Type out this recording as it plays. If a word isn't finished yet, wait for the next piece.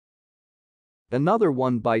Another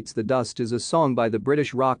One Bites the Dust is a song by the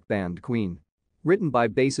British rock band Queen. Written by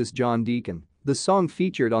bassist John Deacon, the song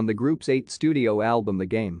featured on the group's 8th studio album The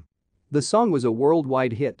Game. The song was a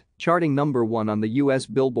worldwide hit, charting #1 on the US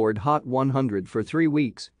Billboard Hot 100 for 3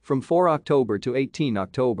 weeks, from 4 October to 18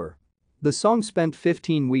 October. The song spent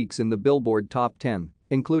 15 weeks in the Billboard Top 10,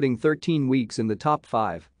 including 13 weeks in the top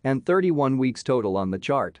 5 and 31 weeks total on the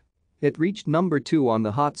chart. It reached #2 on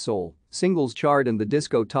the Hot Soul Singles Chart and the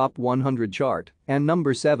Disco Top 100 chart, and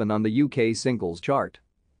 #7 on the UK Singles Chart.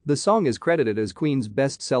 The song is credited as Queen's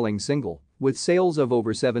best-selling single, with sales of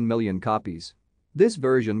over 7 million copies. This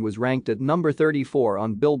version was ranked at #34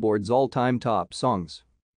 on Billboard's all-time top songs.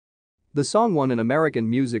 The song won an American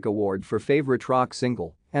Music Award for Favorite Rock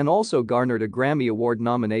Single and also garnered a Grammy Award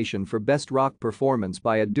nomination for Best Rock Performance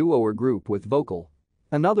by a Duo or Group with Vocal.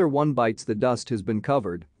 Another One Bites the Dust has been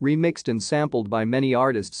covered, remixed and sampled by many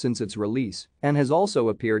artists since its release and has also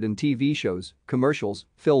appeared in TV shows, commercials,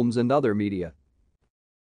 films and other media.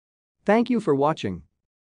 Thank you for watching.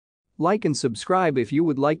 Like and subscribe if you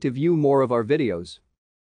would like to view more of our videos.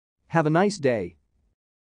 Have a nice day.